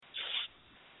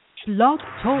Blog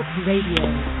Talk Radio.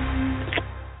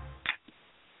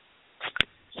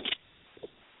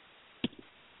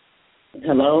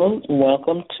 Hello, and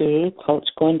welcome to Coach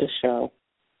Glenda Show.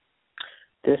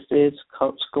 This is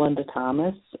Coach Glenda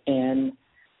Thomas, and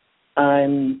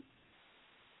I'm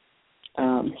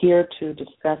here to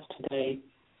discuss today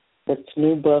this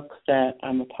new book that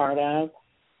I'm a part of.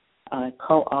 I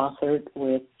co-authored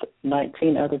with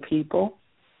 19 other people,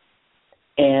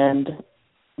 and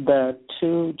the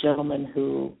two gentlemen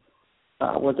who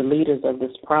were the leaders of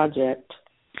this project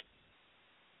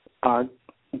are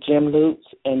Jim Lutz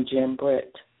and Jim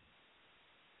Britt.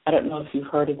 I don't know if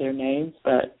you've heard of their names,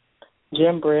 but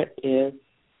Jim Britt is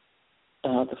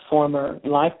the former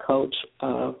life coach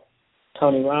of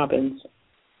Tony Robbins,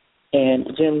 and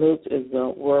Jim Lutz is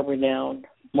the world-renowned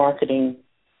marketing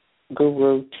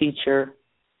guru, teacher,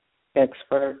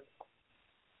 expert,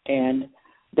 and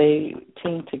they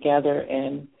teamed together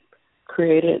and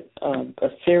created a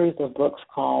series of books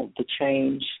called The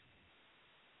Change.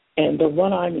 And the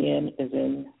one I'm in is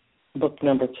in book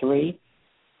number 3,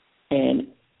 and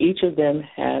each of them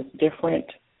has different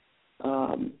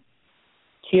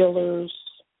healers,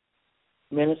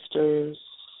 ministers,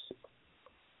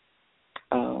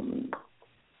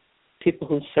 people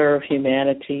who serve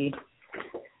humanity,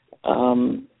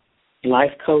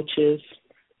 life coaches,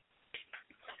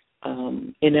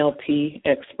 NLP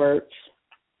experts.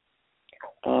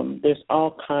 There's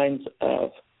all kinds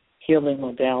of healing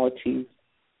modalities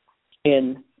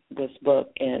in this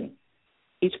book, and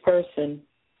each person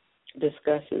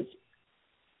discusses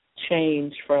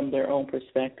change from their own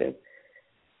perspective.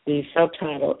 The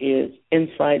subtitle is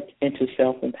Insights into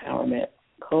Self-Empowerment.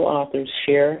 Co-authors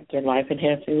share their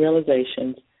life-enhancing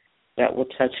realizations that will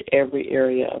touch every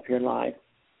area of your life.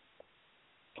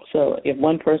 So if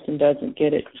one person doesn't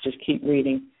get it, just keep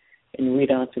reading and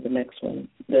read on to the next one.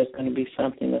 There's going to be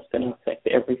something that's going to affect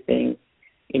everything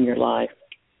in your life.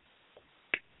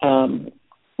 When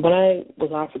I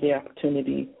was offered the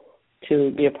opportunity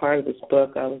to be a part of this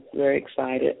book, I was very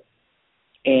excited,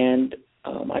 and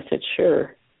I said,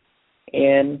 sure.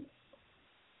 And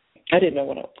I didn't know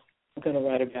what I was going to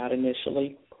write about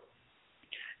initially,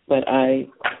 but I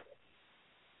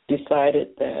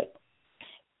decided that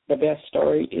the best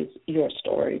story is your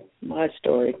story, my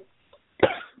story.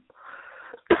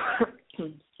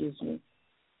 Excuse me.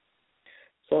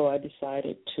 So I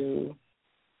decided to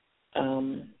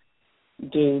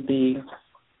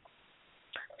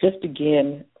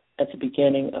begin at the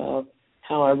beginning of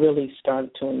how I really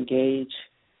started to engage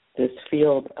this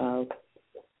field of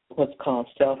what's called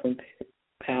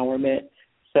self-empowerment,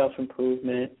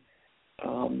 self-improvement,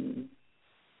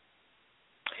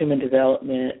 human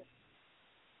development,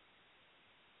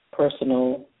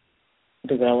 personal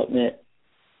development,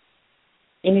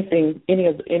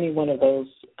 any one of those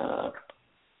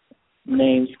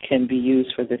names can be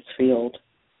used for this field.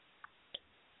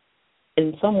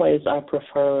 In some ways, I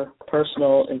prefer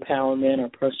personal empowerment or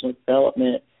personal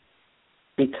development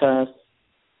because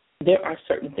there are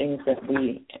certain things that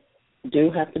we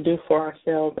do have to do for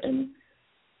ourselves and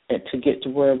to get to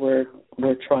where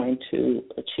we're trying to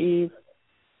achieve.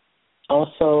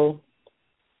 Also,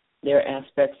 there are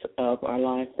aspects of our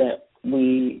life that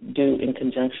we do in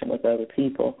conjunction with other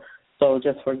people. So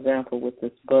just for example, with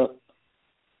this book,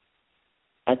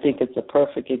 I think it's a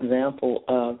perfect example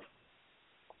of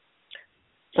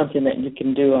something that you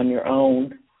can do on your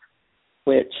own,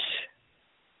 which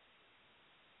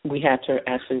we had to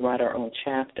actually write our own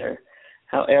chapter.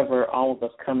 However, all of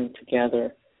us coming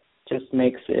together just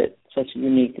makes it such a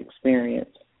unique experience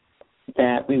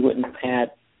that we wouldn't have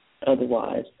had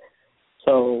otherwise.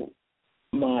 So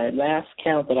my last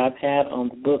count that I've had on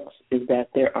the books is that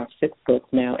there are 6 books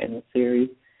now in the series.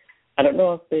 I don't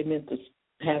know if they meant to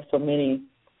have so many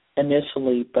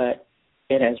initially, but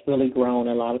it has really grown.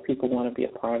 A lot of people want to be a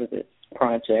part of this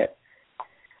project.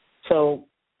 So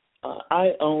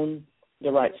I own the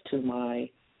rights to my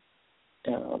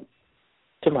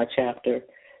chapter.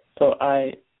 So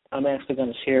I'm actually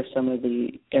going to share some of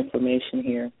the information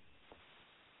here.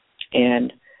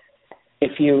 And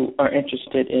if you are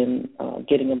interested in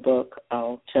getting a book,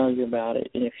 I'll tell you about it.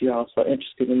 And if you're also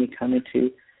interested in me coming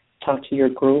to talk to your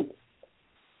group,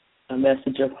 a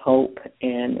message of hope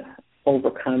and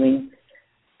overcoming,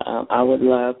 I would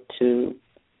love to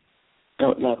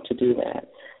do that.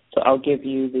 So I'll give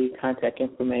you the contact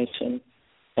information,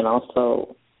 and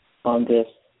also on this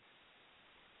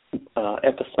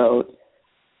episode,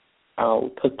 I'll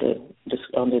put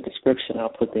on the description, I'll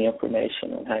put the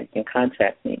information on how you can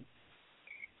contact me.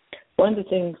 One of the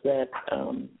things that,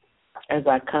 as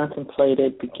I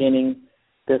contemplated beginning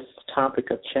this topic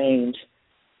of change,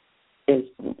 is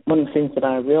one of the things that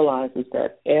I realize is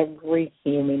that every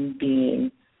human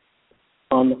being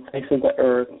on the face of the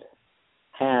earth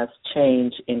has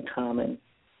change in common,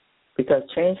 because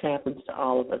change happens to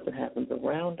all of us. It happens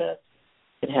around us.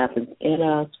 It happens in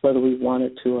us, whether we want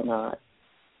it to or not.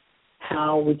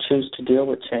 How we choose to deal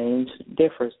with change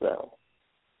differs, though.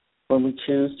 When we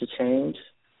choose to change,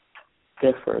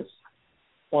 differs.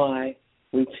 Why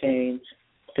we change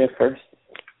differs.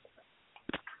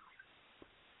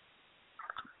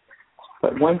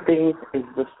 But one thing is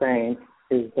the same,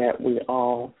 is that we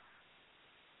all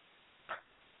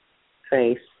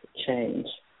face change.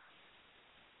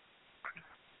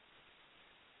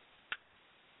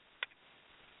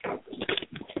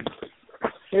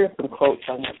 Here are some quotes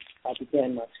I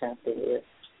began my chapter with.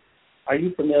 Are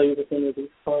you familiar with any of these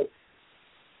quotes?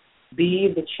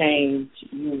 Be the change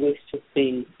you wish to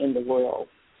see in the world.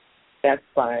 That's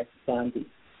by Gandhi.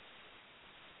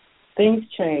 Things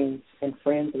change and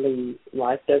friends leave.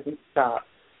 Life doesn't stop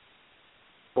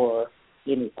for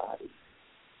anybody.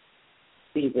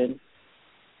 Stephen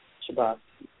Chapte.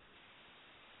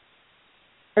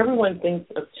 Everyone thinks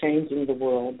of changing the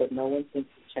world, but no one thinks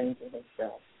of changing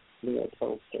himself. Leo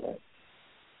Tolstoy.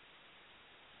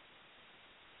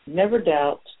 Never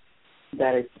doubt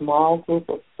that a small group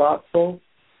of thoughtful,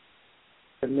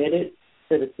 committed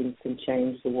citizens can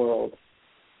change the world.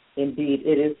 Indeed,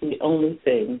 it is the only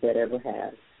thing that ever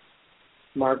has.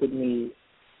 Margaret Mead,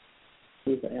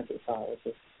 who's an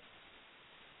anthropologist.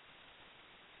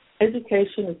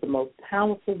 Education is the most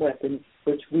powerful weapon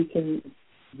which we can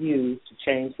use to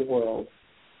change the world.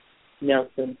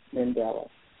 Nelson Mandela.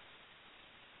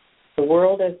 The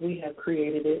world as we have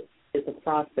created it is a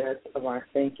process of our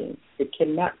thinking. It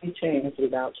cannot be changed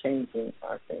without changing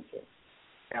our thinking.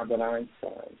 Albert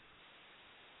Einstein.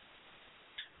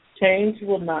 Change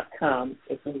will not come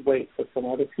if we wait for some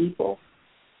other people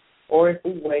or if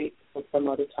we wait for some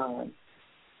other time.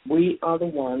 We are the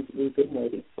ones we've been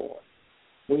waiting for.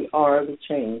 We are the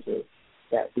changes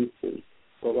that we seek.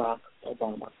 Barack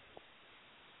Obama.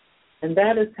 And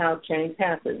that is how change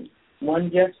happens.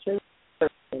 One gesture,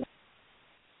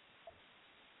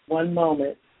 one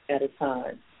moment at a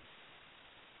time.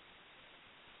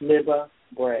 Live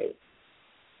brave.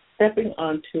 Stepping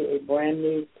onto a brand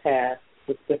new path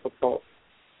is difficult,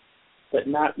 but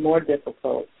not more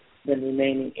difficult than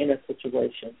remaining in a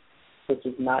situation which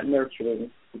is not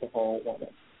nurturing to the whole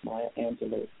woman. Maya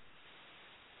Angelou.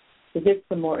 To get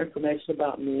some more information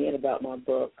about me and about my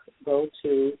book, go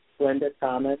to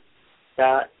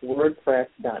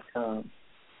SplendaThomas.wordpress.com.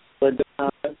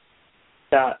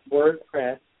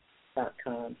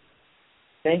 SplendaThomas.wordpress.com.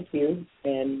 Thank you,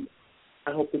 and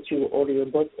I hope that you will order your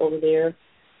book over there,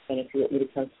 and if you want me to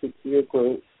come speak to your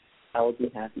group, I will be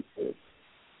happy to.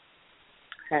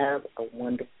 Have a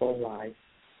wonderful life.